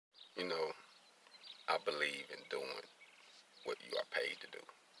you know, I believe in doing what you are paid to do.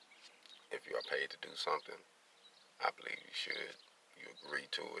 If you are paid to do something, I believe you should. You agree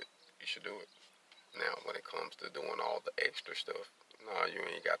to it, you should do it. Now, when it comes to doing all the extra stuff, no, you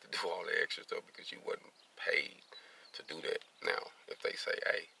ain't got to do all the extra stuff because you wasn't paid to do that. Now, if they say,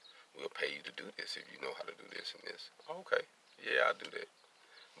 hey, we'll pay you to do this if you know how to do this and this, okay, yeah, I'll do that.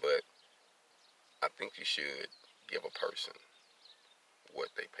 But I think you should give a person what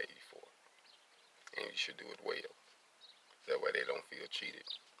they pay you for, and you should do it well. That way they don't feel cheated.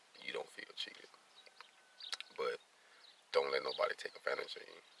 You don't feel cheated. But don't let nobody take advantage of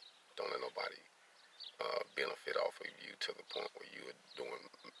you. Don't let nobody benefit off of you to the point where you are doing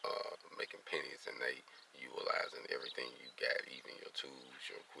making pennies and they utilizing everything you got, even your tools,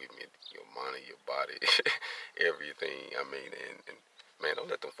 your equipment, your money, your body, everything. I mean, and man,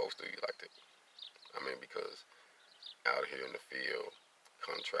 don't let them folks do you like that. I mean, because out here in the field,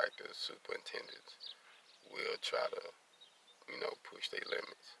 contractors, superintendents will try to, push their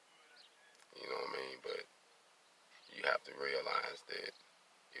limits. You know what I mean? But you have to realize that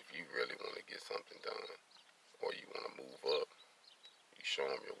if you really want to get something done or you want to move up, you show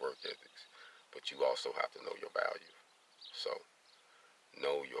them your work ethics. But you also have to know your value. So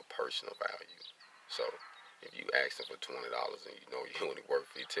know your personal value. So if you asking for $20 and you know you only worth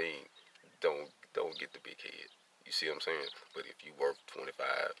 15, don't get the big head. You see what I'm saying? But if you worth 25,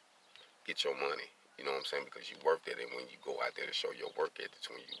 get your money. You know what I'm saying? Because you worth it, and when you go out there to show your work ethics,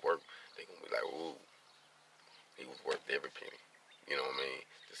 when you work, they gonna be like, ooh, he was worth every penny. You know what I mean?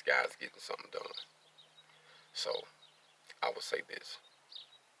 This guy's getting something done. So I would say this: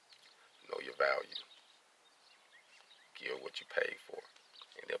 know your value, give what you pay for,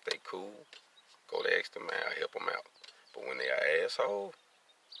 and if they cool, go the extra mile, help them out. But when they are asshole,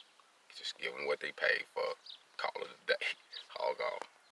 just give them what they paid for. Call it a day. Hog off.